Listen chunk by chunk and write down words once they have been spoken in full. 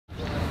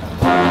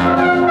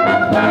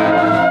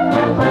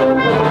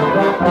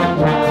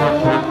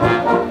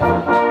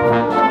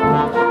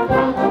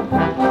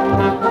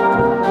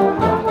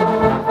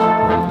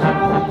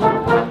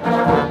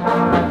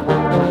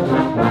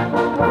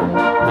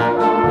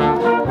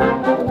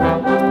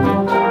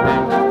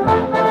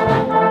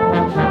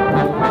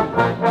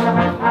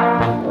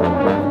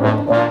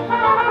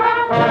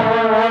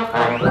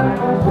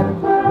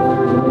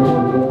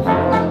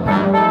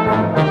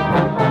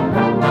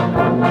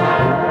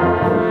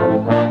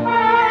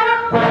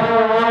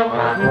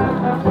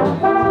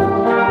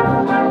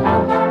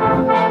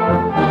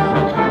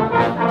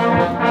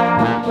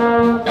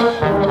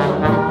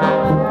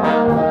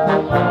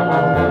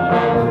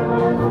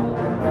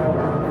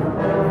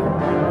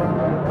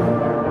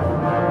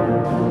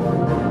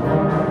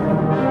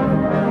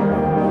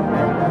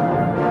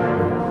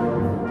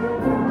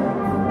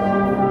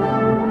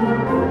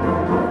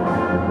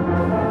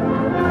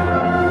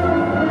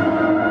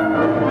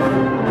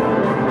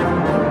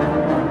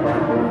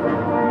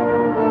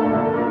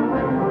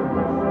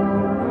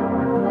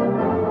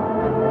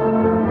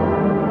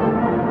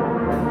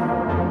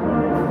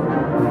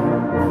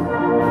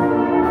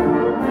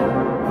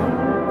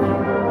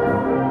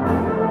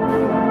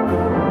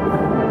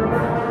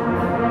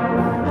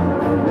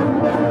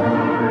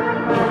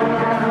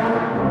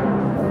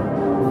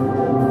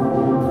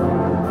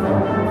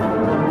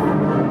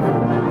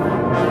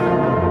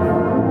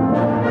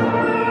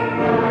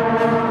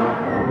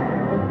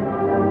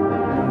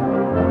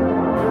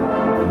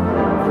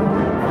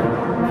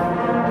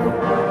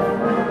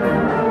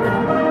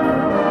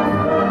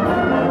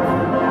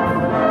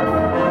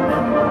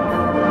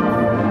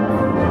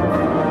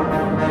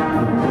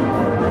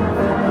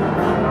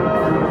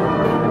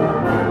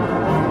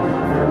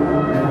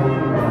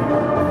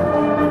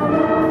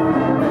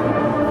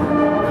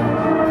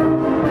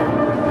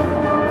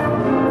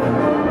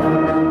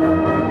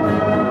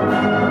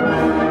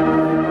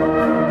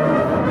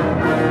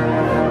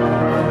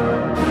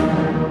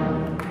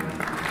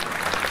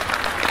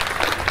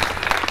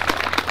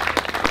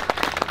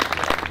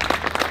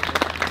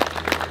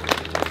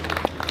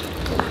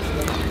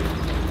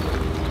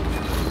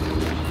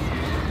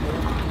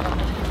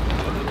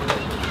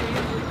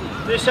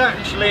This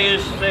actually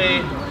is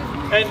the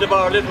end of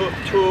our little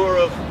tour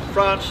of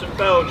France and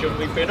Belgium.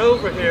 We've been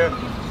over here,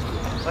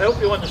 I hope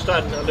you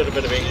understand a little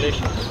bit of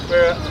English.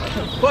 We're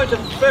quite a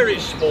very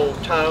small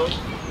town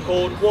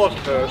called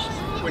Wadhurst,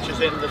 which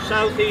is in the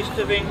southeast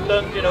of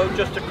England, you know,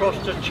 just across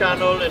the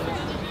channel, and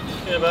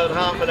in about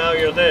half an hour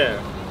you're there.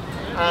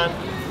 And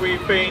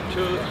we've been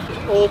to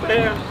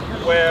Aubert,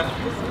 where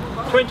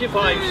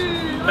 25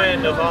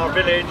 men of our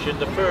village in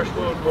the First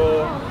World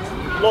War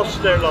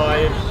lost their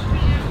lives.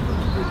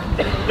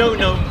 No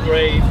known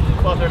grave,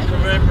 but are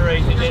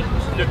commemorated in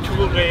the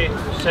Touré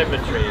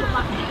cemetery.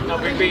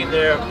 And we've been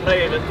there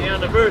playing at the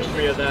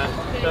anniversary of that.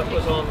 That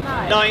was on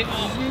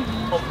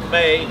 9th of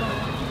May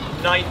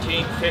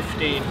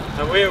 1915.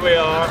 And where we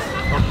are,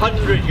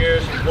 100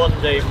 years and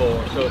 1 day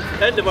more. So,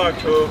 end of our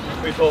tour,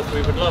 we thought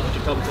we would love to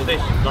come to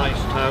this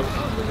nice town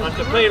and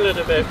to play a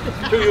little bit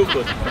to you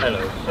good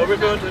fellows. So we're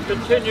going to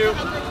continue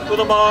with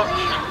a march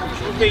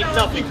which will mean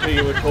nothing to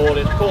you at all.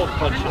 It's called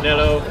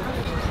Punchinello.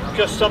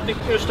 Just something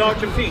to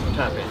start your feet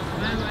tapping,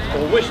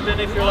 or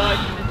whistling if you like.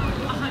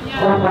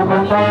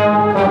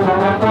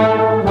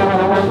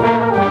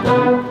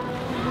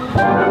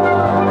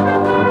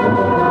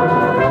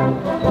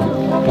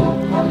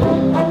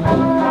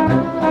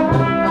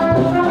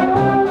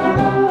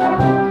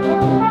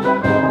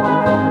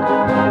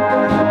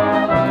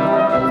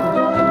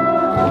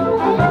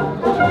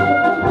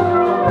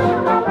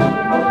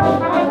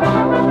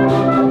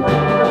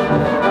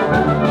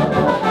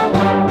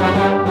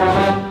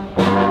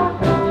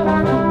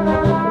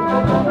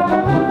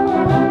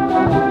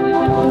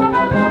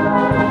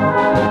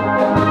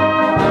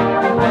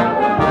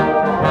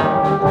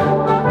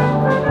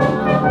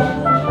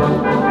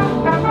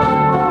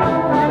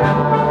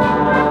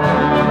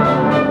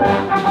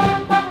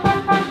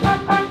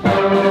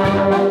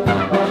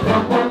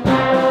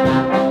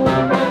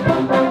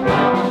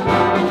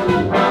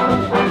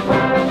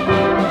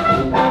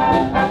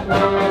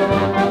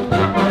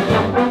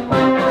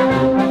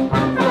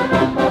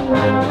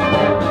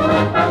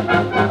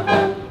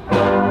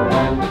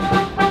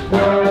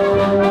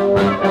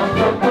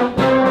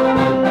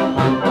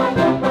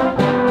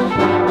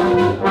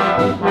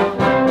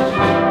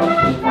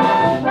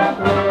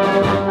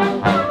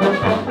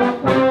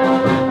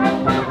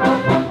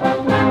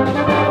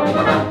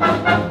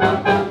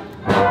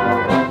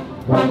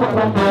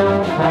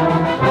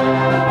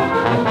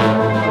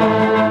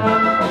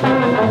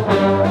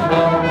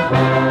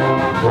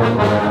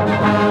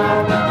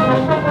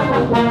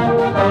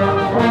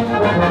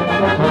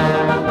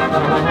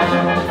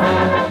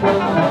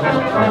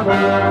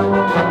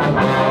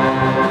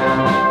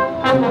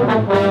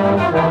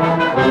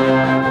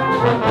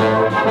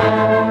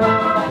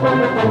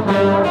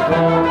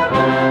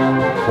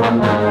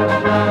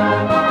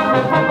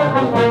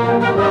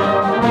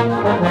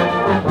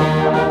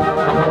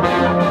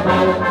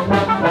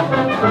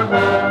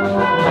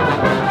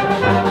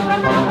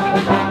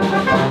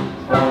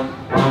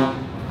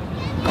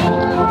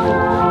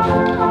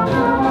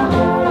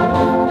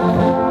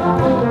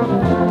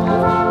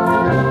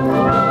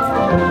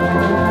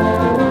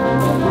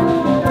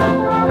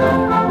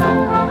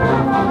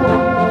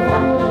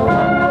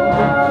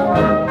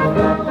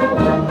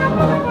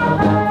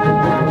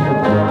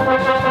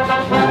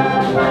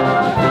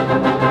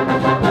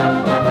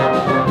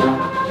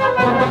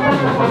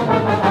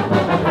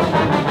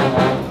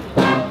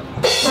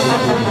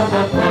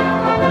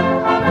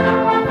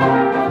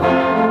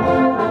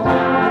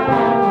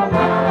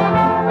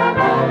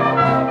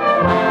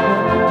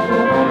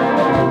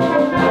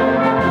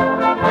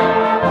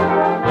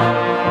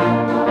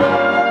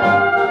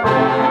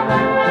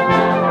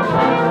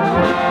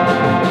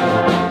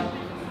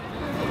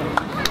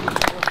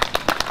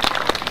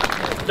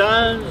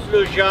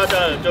 Le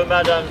jardin de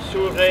Madame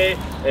Souret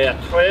est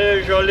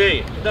très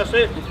joli. That's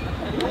it.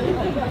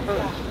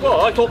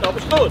 Well, I thought that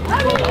was good.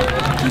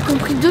 J'ai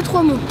compris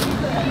 2-3 mots.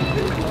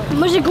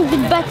 Moi j'ai compris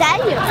de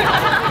bataille.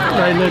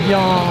 Elle est bien.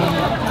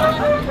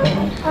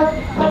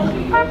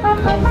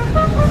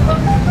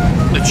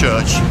 The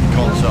church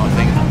concert, I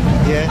think.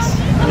 Yes,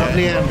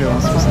 lovely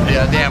ambience, wasn't it?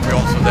 Yeah, the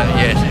ambience of that,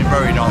 yes, it's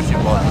very nice it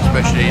was,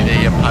 especially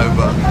the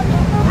over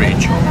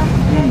bridge.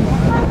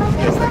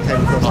 Yes, that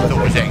came across. I thought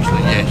it was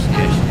excellent, yes.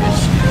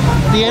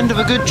 The end of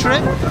a good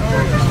trip?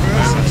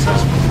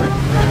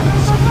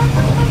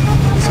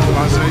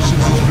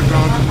 Civilizations is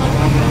regarded as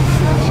one of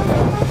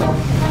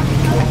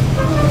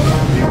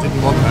you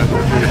didn't want that,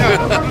 did you?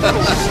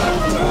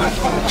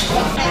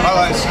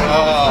 Well,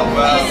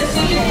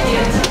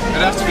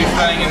 it'd have to be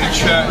playing in the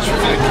church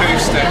with the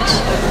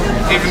acoustics,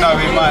 even though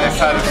we might have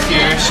had a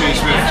few issues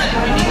with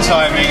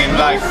timing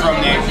and lag from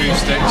the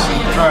acoustics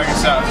and throwing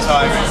us out of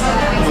timing,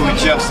 but we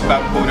just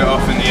about pulled it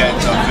off in the end,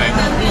 I think.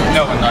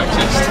 No one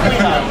noticed.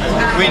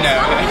 We know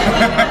it.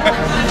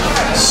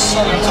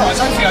 I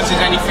don't think I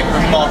did anything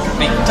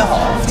remarkably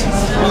daft,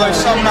 although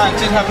some man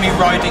did have me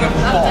riding a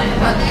bomb.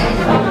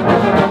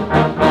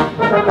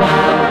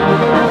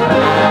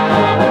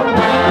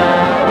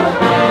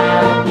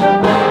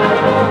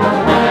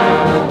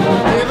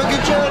 Have a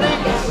good journey.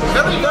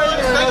 Very nice.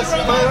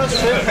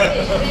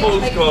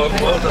 Move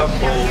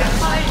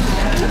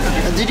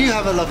did you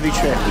have a lovely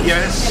trip?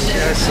 Yes,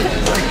 yes.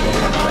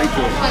 Thank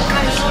you.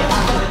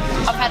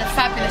 I've had a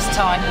fabulous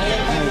time.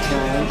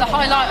 Okay. The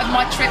highlight of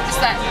my trip was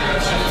that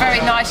very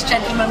nice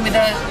gentleman with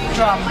a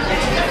drum.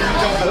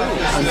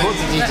 And what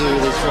did you do with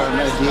this drum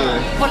at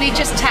you? Well, he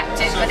just tapped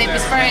it, but it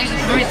was very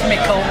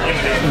rhythmical.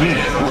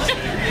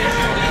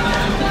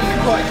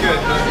 Quite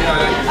good.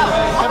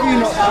 Have you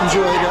not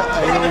enjoyed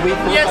a long week?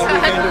 Yes, I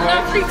had a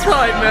lovely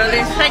time,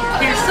 Merlin. Thank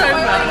you so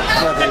much.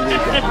 Well, there you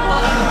go.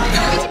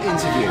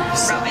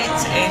 Interviews.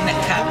 Rabbit in the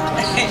cup.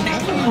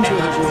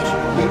 Enjoyed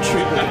your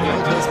trip with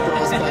Wadhurst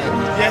Brass Band.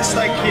 Yes,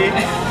 thank you.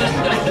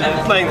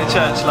 Playing the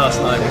church last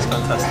night was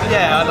fantastic.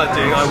 Yeah, I like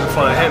doing. I will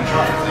follow him.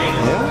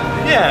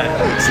 Yeah? Yeah.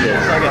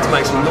 Excellent. I get to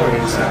make some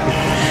noise.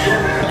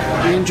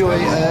 Do you enjoy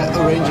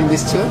arranging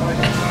this tour?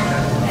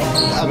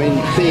 I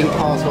mean, being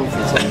part of the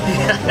tour.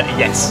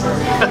 Yes.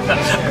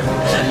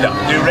 No,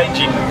 the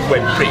arranging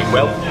went pretty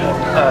well.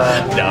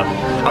 No,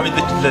 I mean,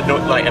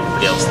 like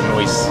everybody else, the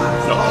noise,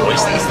 not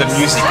noise, the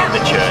music in the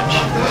church,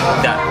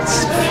 that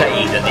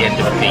fade at the end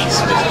of a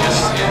piece was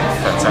just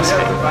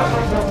fantastic.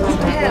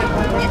 Yeah,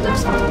 it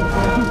looks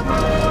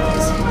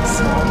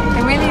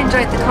I really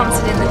enjoyed the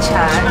concert in the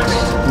church,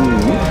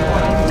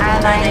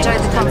 and I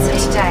enjoyed the concert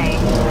today.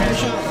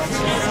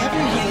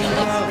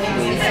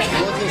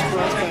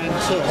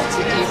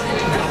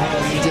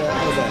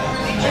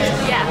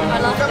 Yeah, I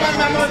love it.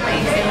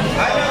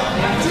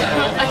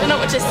 I don't know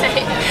what to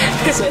say.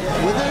 So,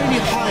 were there any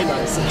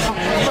highlights that come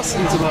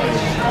to mind?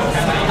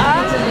 I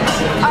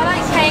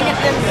like playing at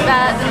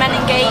the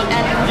Menin Gate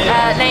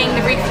and laying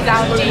the roof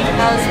down deep.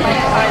 That was my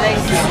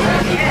highlights.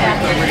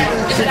 Yeah.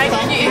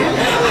 Thank you.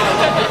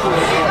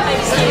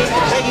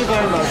 Thank you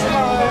very much.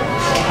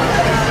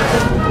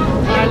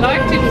 I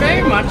liked it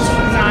very much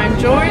and I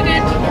enjoyed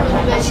it.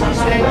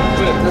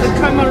 And the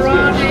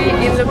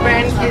camaraderie in the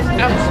band is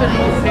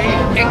absolutely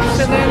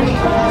excellent.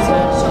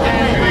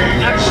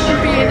 And I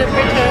couldn't be in a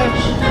better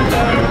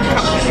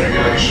company.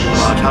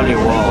 I'll tell you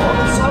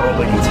what,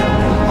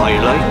 I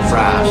like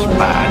brass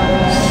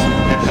bands,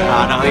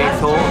 and I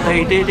thought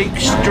they did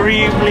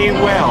extremely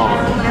well,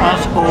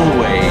 as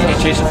always.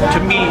 It is, to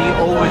me,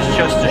 always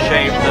just a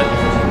shame that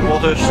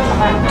Wadhurst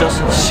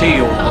doesn't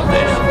see all of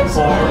this,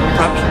 or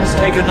perhaps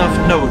take enough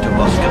note of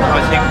us.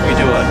 I think we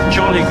do a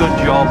jolly good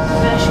job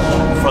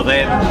for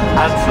them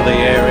and for the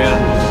area,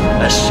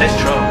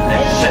 etc.,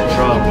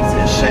 etc.,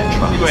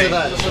 etc. Anyway,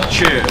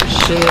 cheers.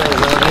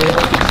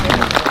 Cheers,